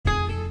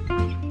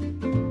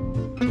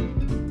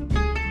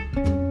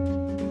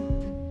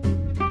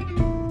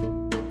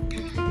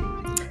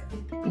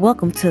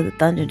Welcome to the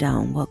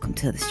Thunderdome. Welcome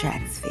to the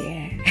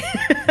Stratosphere.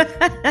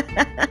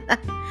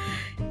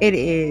 It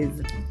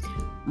is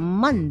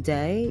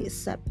Monday,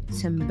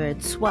 September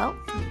 12th.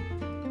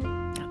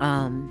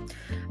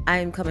 I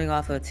am coming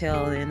off a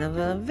tail end of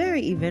a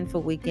very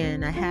eventful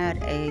weekend. I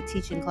had a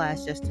teaching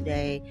class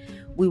yesterday.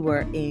 We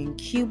were in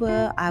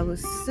Cuba. I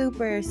was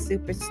super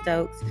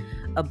stoked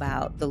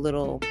about the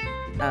little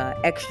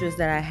extras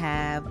that I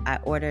have. I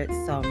ordered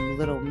some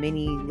little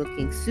mini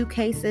looking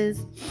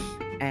suitcases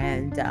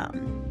and I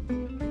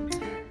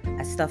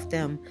stuffed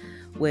them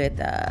with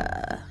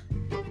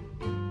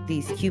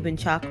these Cuban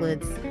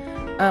chocolates.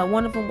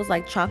 One of them was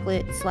like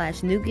chocolate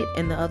 / nougat,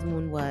 and the other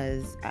one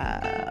was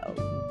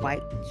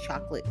white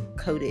chocolate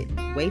coated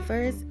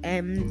wafers,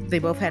 and they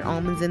both had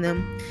almonds in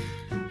them.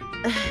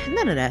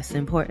 None of that's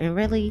important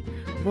really,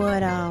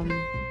 but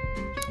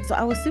so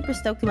I was super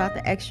stoked about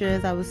the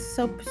extras. I was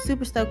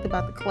super stoked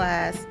about the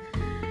class,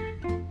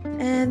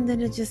 and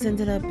then it just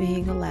ended up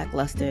being a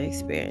lackluster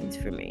experience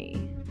for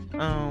me.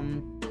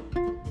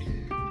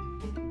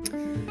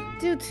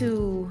 Due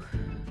to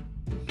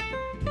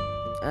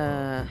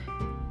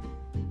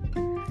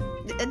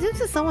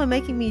someone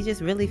making me just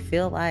really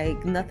feel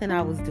like nothing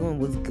I was doing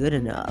was good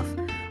enough.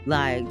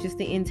 Like, just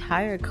the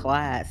entire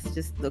class,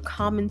 just the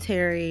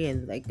commentary,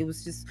 and like it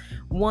was just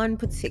one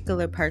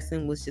particular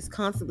person was just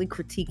constantly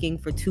critiquing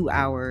for 2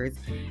 hours,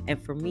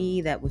 and for me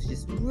that was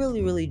just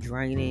really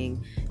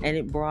draining, and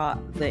it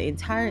brought the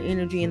entire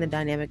energy and the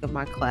dynamic of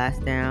my class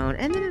down.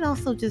 And then it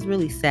also just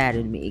really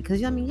saddened me, because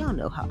y'all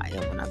know how I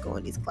am when I go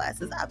in these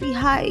classes. I be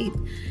hyped,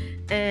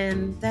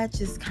 and that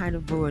just kind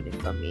of ruined it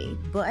for me.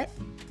 But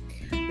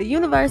the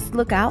universe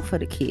look out for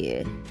the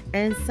kid,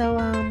 and so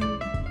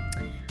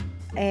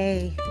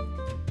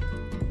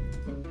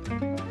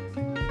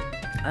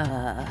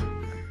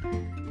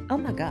oh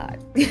my god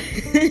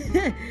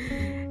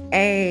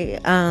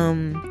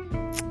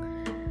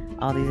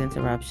all these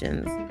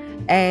interruptions.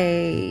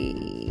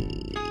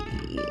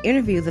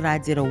 Interview that I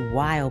did a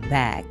while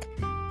back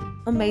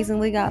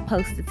amazingly got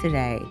posted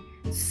today,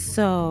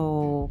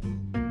 so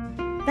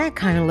that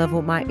kind of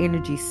leveled my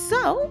energy.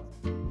 So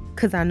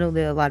because I know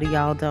that a lot of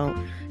y'all don't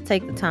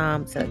take the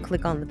time to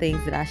click on the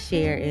things that I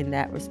share in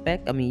that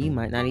respect. I mean, you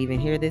might not even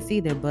hear this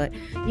either, but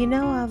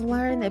I've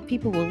learned that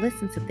people will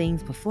listen to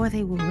things before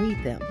they will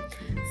read them.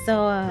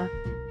 So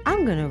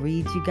I'm going to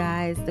read you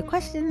guys the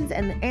questions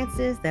and the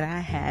answers that I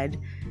had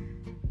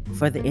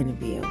for the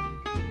interview.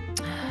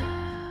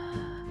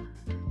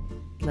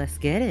 Let's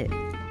get it.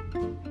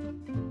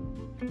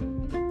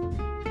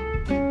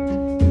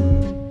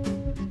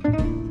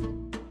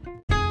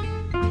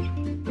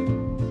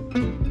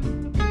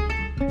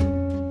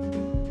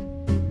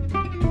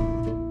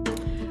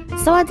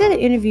 So I did an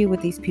interview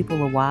with these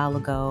people a while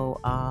ago.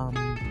 I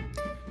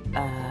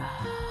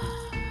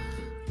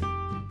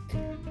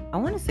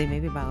want to say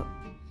maybe about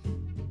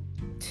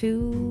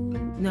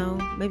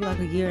maybe like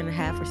a year and a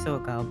half or so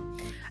ago.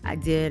 I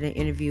did an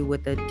interview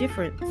with a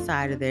different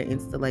side of their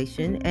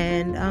installation,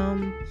 and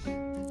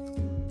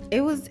it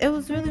was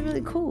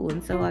really cool.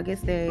 And so I guess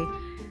they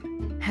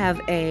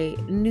have a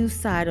new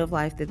side of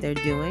life that they're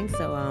doing.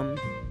 So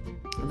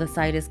the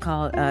site is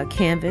called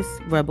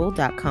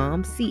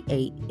canvasrebel.com,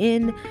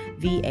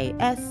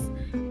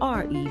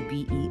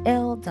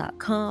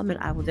 canvasrebel.com, and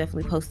I will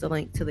definitely post a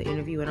link to the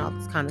interview and all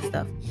this kind of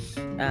stuff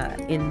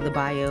in the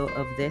bio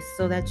of this,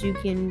 so that you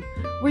can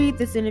read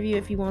this interview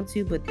if you want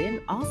to, but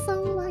then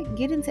also like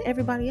get into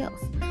everybody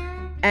else.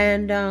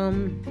 And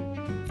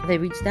they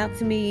reached out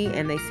to me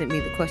and they sent me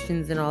the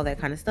questions and all that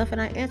kind of stuff,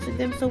 and I answered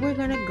them. So we're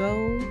gonna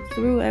go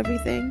through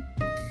everything,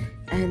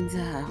 and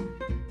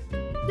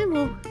then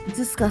we'll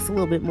discuss a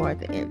little bit more at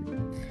the end.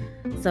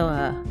 So,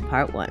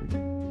 part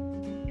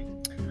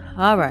 1.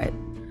 All right.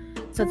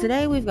 So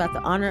today we've got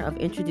the honor of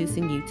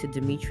introducing you to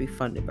Dimitri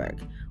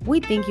Funderburg. We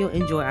think you'll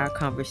enjoy our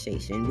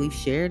conversation. We've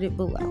shared it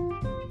below.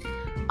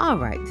 All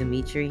right,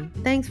 Dimitri,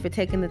 thanks for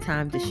taking the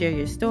time to share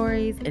your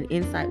stories and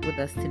insight with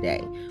us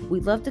today.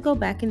 We'd love to go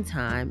back in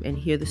time and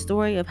hear the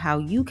story of how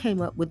you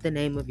came up with the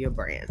name of your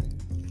brand.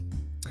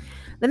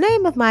 The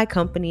name of my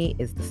company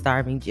is The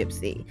Starving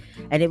Gypsy,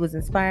 and it was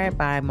inspired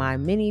by my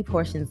many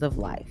portions of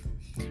life.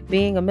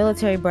 Being a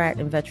military brat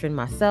and veteran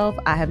myself,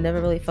 I have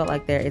never really felt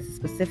like there is a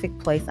specific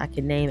place I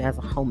can name as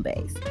a home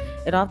base.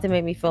 It often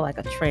made me feel like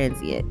a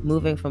transient,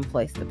 moving from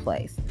place to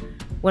place.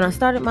 When I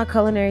started my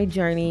culinary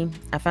journey,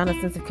 I found a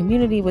sense of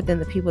community within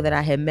the people that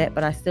I had met,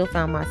 but I still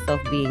found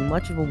myself being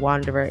much of a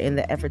wanderer in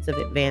the efforts of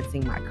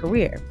advancing my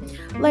career.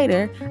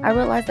 Later, I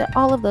realized that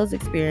all of those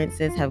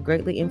experiences have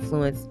greatly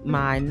influenced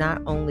my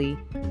not only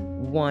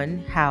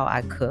how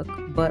I cook,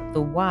 but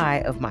the why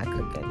of my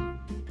cooking.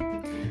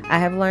 I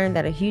have learned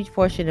that a huge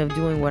portion of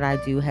doing what I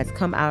do has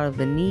come out of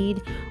the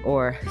need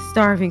or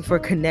starving for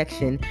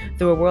connection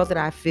through a world that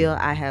I feel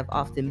I have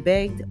often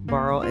begged,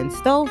 borrowed, and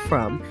stole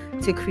from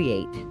to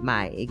create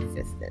my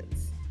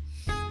existence.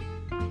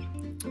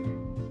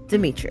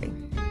 Dimitri,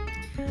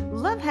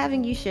 love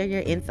having you share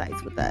your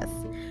insights with us.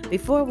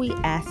 Before we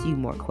ask you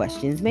more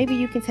questions, maybe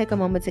you can take a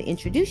moment to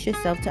introduce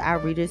yourself to our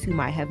readers who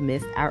might have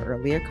missed our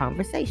earlier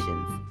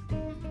conversations.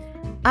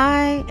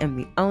 I am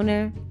the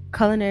owner,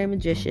 culinary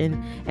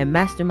magician, and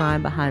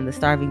mastermind behind The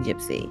Starving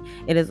Gypsy.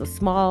 It is a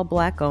small,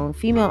 Black-owned,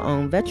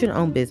 female-owned,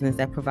 veteran-owned business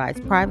that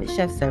provides private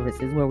chef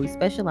services where we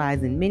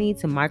specialize in mini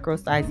to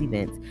micro-size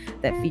events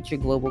that feature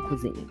global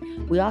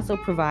cuisine. We also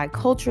provide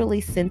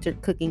culturally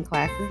centered cooking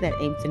classes that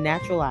aim to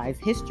naturalize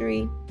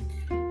history,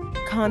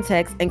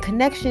 context, and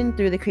connection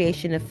through the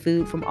creation of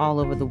food from all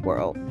over the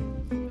world.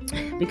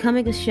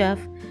 Becoming a chef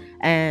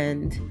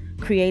and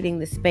creating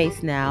the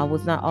space now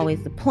was not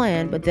always the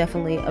plan, but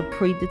definitely a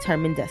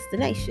predetermined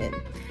destination.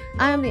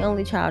 I am the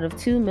only child of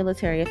 2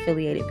 military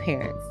affiliated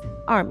parents,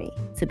 Army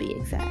to be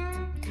exact.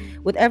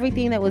 With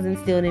everything that was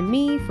instilled in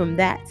me from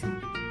that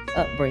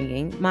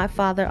upbringing, my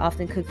father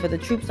often cooked for the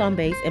troops on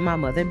base and my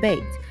mother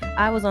baked.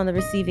 I was on the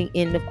receiving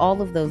end of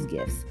all of those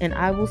gifts, and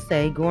I will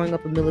say growing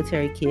up a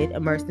military kid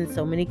immersed in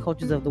so many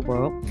cultures of the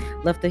world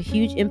left a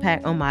huge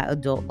impact on my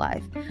adult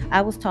life.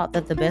 I was taught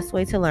that the best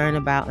way to learn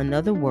about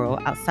another world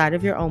outside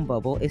of your own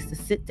bubble is to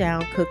sit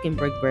down, cook, and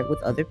break bread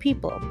with other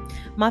people.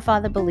 My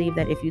father believed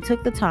that if you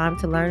took the time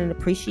to learn and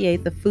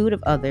appreciate the food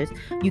of others,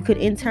 you could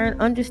in turn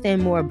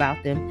understand more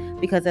about them,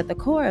 because at the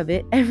core of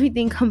it,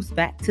 everything comes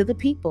back to the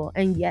people.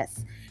 And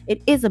yes,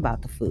 it is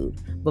about the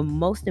food, but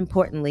most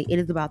importantly, it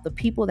is about the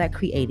people that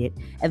create it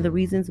and the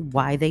reasons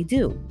why they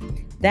do.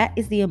 That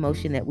is the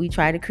emotion that we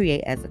try to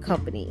create as a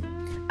company.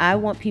 I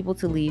want people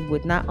to leave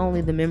with not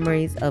only the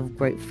memories of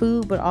great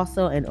food, but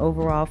also an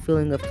overall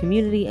feeling of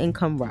community and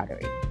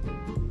camaraderie.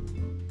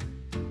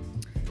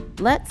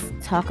 Let's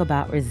talk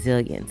about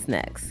resilience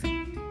next.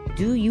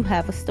 Do you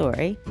have a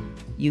story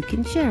you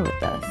can share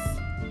with us?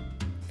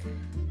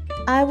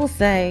 I will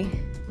say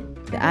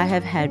that I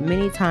have had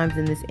many times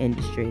in this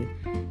industry,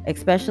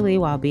 especially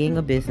while being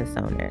a business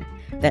owner,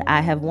 that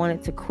I have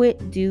wanted to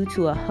quit due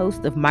to a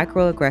host of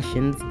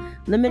microaggressions,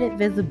 limited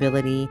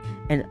visibility,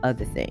 and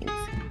other things.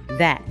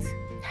 That,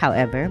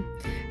 however,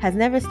 has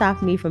never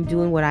stopped me from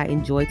doing what I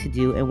enjoy to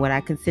do and what I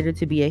consider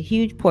to be a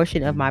huge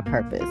portion of my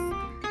purpose.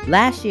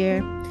 Last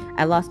year,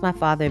 I lost my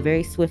father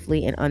very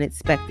swiftly and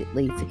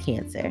unexpectedly to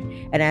cancer.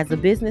 And as a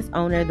business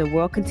owner, the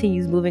world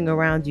continues moving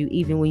around you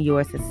even when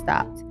yours has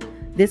stopped.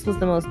 This was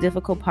the most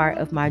difficult part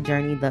of my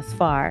journey thus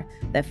far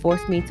that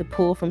forced me to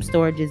pull from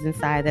storages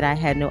inside that I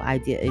had no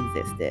idea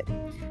existed.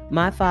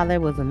 My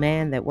father was a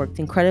man that worked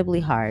incredibly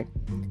hard,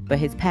 but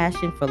his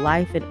passion for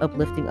life and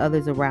uplifting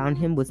others around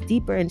him was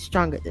deeper and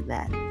stronger than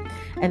that.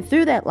 And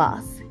through that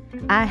loss,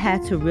 I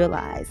had to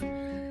realize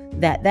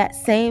that that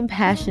same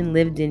passion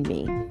lived in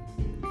me.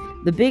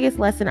 The biggest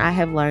lesson I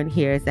have learned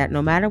here is that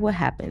no matter what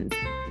happens,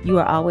 you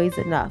are always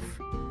enough.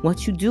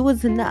 What you do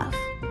is enough.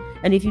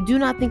 And if you do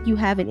not think you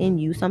have it in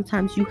you,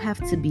 sometimes you have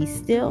to be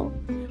still,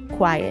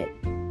 quiet,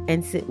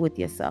 and sit with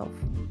yourself.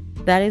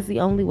 That is the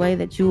only way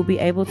that you will be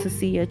able to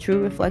see your true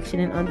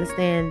reflection and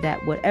understand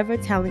that whatever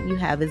talent you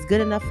have is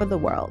good enough for the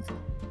world.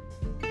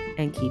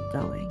 And keep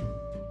going.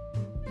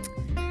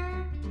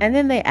 And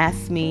then they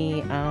asked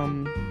me,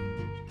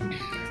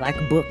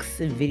 like books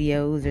and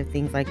videos or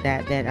things like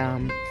that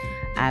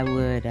I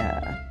would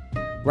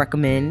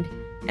recommend.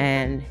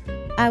 And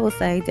I will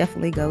say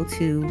definitely go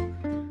to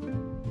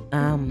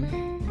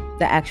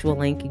the actual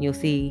link and you'll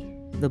see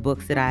the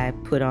books that I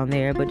put on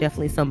there, but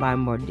definitely some by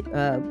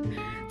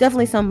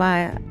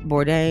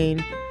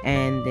Bourdain,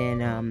 and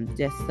then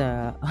just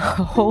a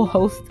whole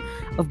host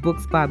of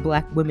books by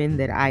Black women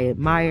that I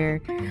admire.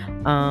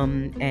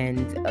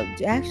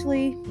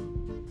 Actually,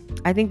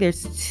 I think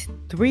there's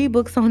 3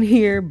 books on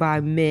here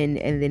by men,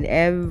 and then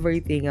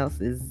everything else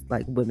is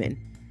like women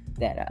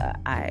that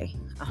I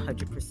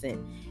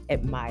 100%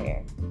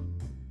 admire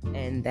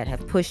and that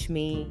have pushed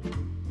me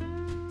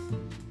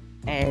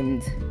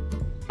and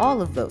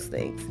all of those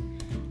things.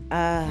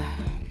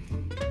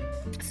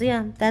 So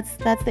yeah, that's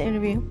the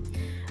interview.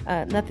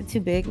 Nothing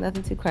too big,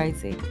 nothing too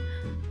crazy.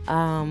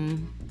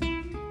 I'm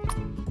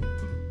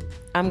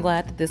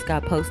glad that this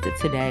got posted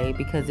today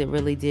because it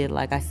really did.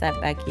 Like, I sat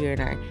back here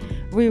and I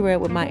reread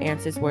what my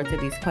answers were to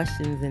these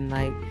questions, and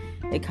like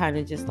it kind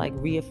of just like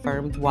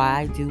reaffirmed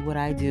why I do what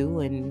I do.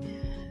 And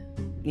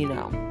you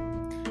know,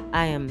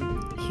 I am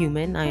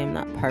human. I am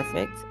not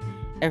perfect.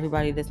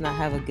 Everybody does not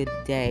have a good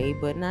day,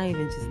 but not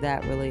even just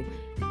that, really.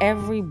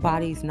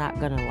 Everybody's not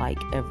gonna like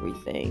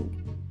everything.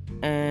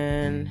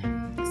 And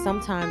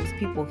sometimes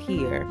people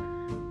here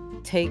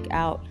take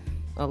out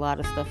a lot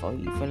of stuff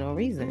on you for no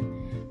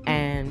reason.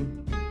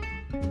 And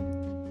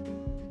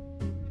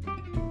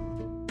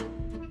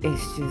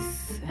it's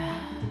just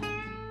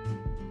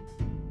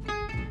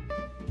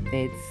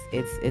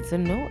it's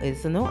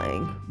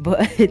annoying,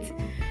 but it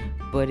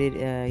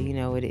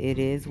it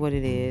is what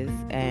it is,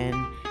 and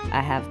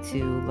I have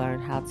to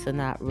learn how to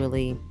not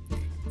really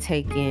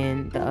take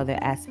in the other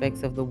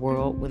aspects of the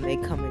world when they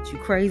come at you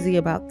crazy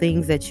about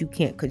things that you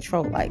can't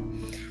control. Like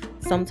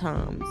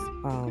sometimes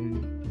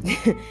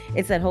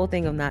it's that whole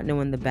thing of not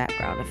knowing the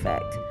background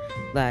effect.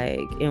 Like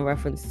in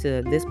reference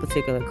to this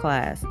particular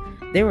class,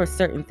 there were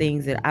certain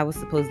things that I was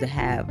supposed to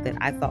have that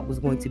I thought was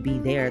going to be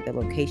there at the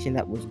location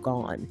that was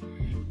gone.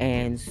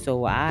 And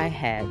so I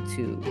had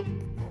to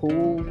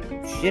pull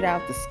shit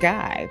out the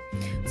sky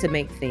to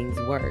make things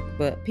work.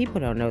 But people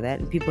don't know that,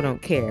 and people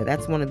don't care.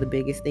 That's one of the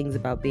biggest things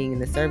about being in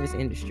the service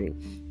industry.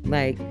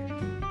 Like,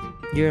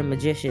 you're a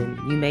magician.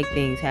 You make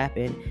things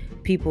happen.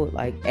 People,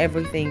 like,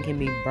 everything can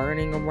be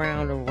burning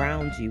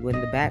around you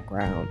in the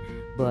background,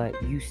 but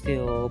you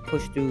still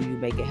push through, you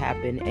make it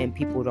happen, and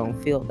people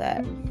don't feel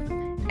that.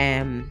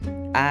 And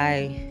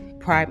I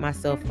pride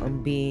myself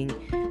on being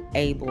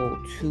able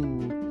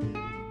to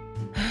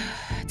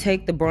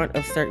take the brunt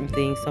of certain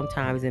things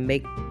sometimes and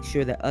make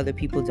sure that other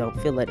people don't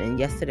feel it. And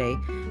yesterday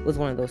was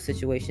one of those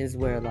situations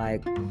where,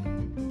 like,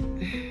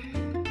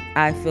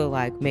 I feel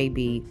like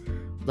maybe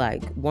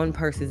like one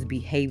person's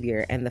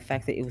behavior and the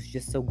fact that it was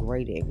just so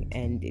grating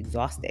and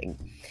exhausting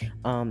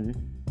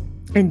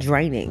and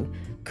draining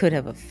could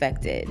have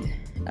affected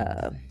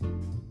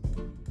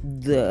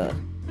the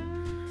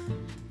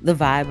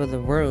vibe of the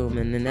room,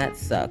 and then that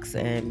sucks.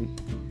 And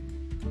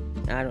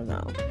I don't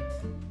know,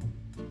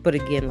 but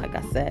again, like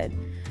I said,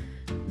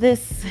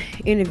 this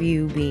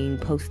interview being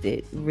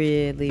posted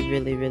really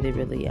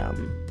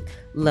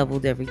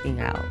leveled everything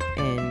out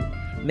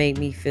and made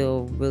me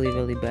feel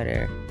really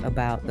better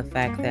about the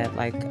fact that,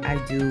 like, I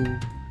do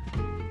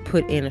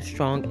put in a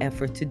strong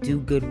effort to do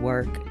good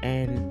work,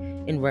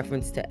 and in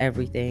reference to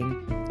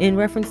everything, in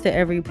reference to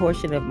every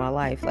portion of my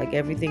life. Like,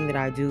 everything that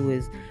I do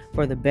is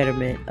for the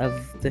betterment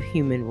of the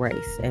human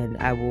race, and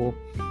I will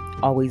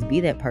always be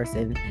that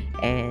person.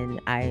 And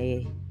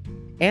I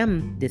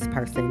am this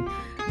person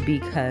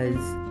because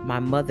my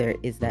mother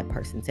is that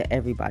person to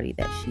everybody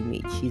that she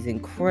meets. She's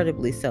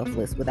incredibly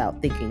selfless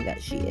without thinking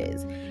that she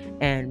is.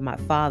 And my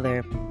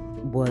father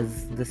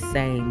was the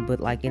same, but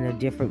like in a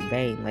different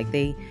vein. Like,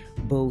 they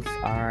both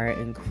are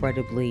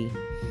incredibly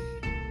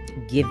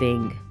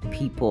giving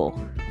people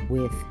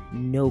with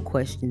no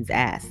questions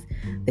asked.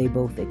 They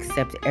both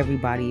accept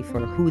everybody for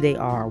who they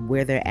are,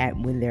 where they're at,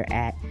 when they're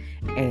at.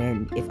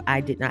 And if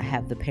I did not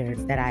have the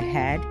parents that I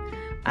had,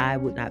 I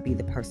would not be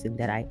the person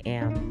that I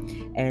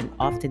am. And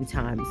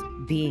oftentimes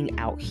being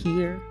out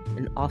here,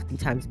 and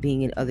oftentimes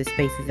being in other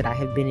spaces that I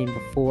have been in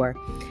before,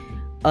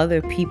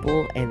 other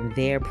people and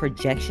their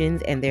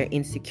projections and their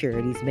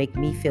insecurities make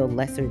me feel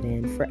lesser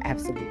than for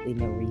absolutely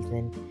no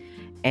reason.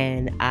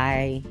 And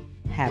I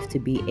have to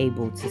be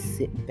able to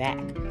sit back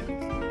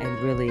and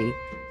really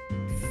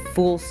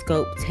full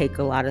scope take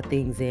a lot of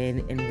things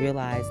in and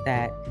realize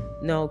that,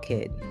 no,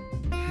 kid,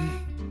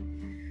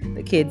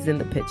 the kid's in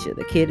the picture.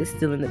 The kid is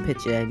still in the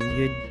picture, and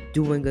you're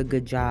doing a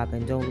good job,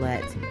 and don't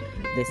let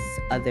this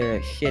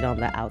other shit on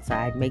the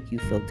outside make you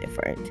feel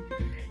different.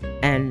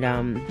 And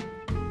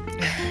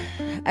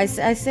I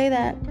say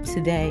that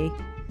today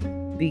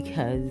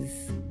because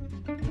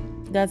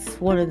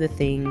that's one of the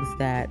things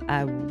that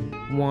I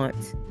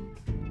want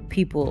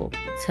people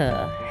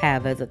to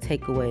have as a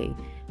takeaway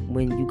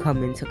when you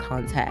come into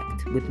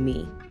contact with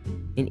me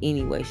in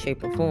any way,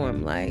 shape, or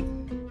form. Like,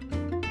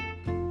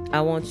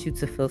 I want you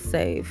to feel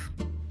safe,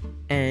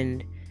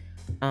 and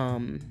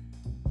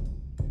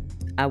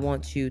I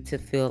want you to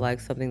feel like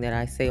something that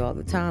I say all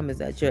the time is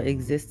that your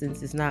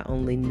existence is not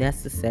only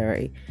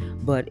necessary,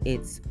 but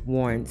it's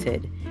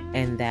warranted,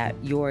 and that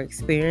your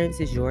experience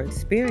is your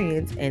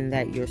experience, and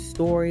that your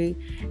story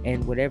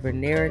and whatever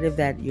narrative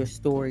that your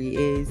story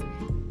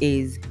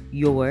is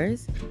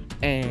yours,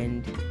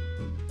 and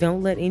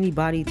don't let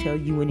anybody tell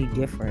you any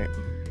different.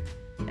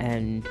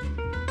 And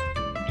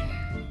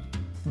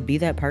be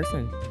that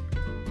person.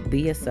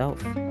 Be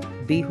yourself.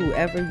 Be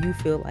whoever you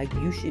feel like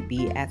you should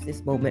be at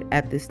this moment,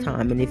 at this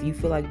time. And if you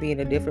feel like being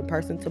a different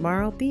person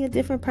tomorrow, be a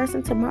different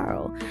person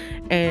tomorrow.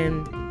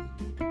 And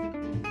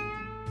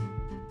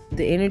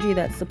the energy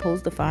that's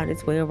supposed to find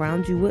its way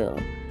around you will.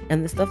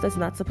 And the stuff that's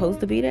not supposed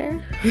to be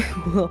there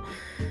will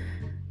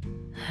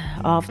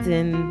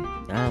often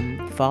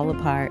fall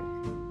apart,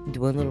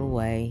 dwindle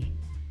away,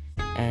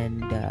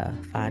 and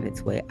find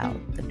its way out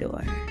the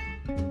door.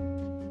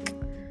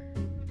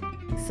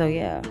 So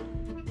yeah,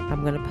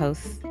 I'm going to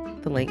post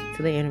the link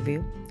to the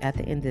interview at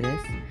the end of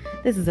this.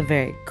 This is a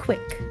very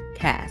quick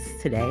cast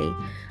today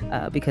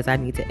because I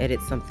need to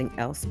edit something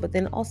else, but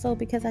then also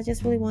because I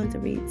just really wanted to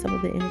read some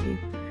of the interview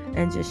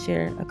and just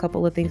share a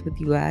couple of things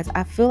with you guys.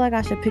 I feel like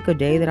I should pick a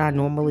day that I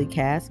normally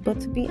cast, but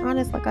to be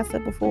honest, like I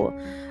said before,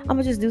 I'm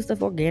gonna just do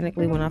stuff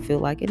organically when I feel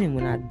like it, and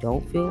when I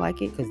don't feel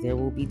like it, because there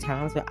will be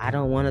times where I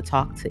don't want to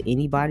talk to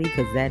anybody,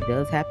 because that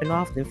does happen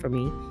often for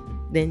me,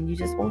 then you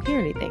just won't hear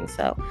anything.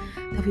 So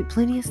there'll be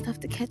plenty of stuff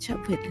to catch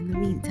up with in the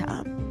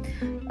meantime.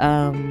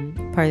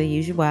 Per the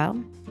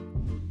usual,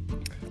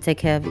 take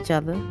care of each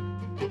other,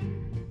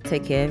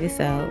 take care of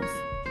yourselves.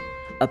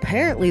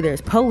 Apparently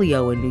there's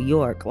polio in New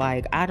York.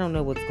 Like, I don't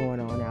know what's going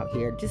on out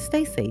here. Just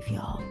stay safe,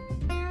 y'all.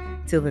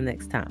 Till the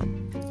next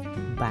time.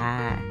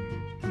 Bye.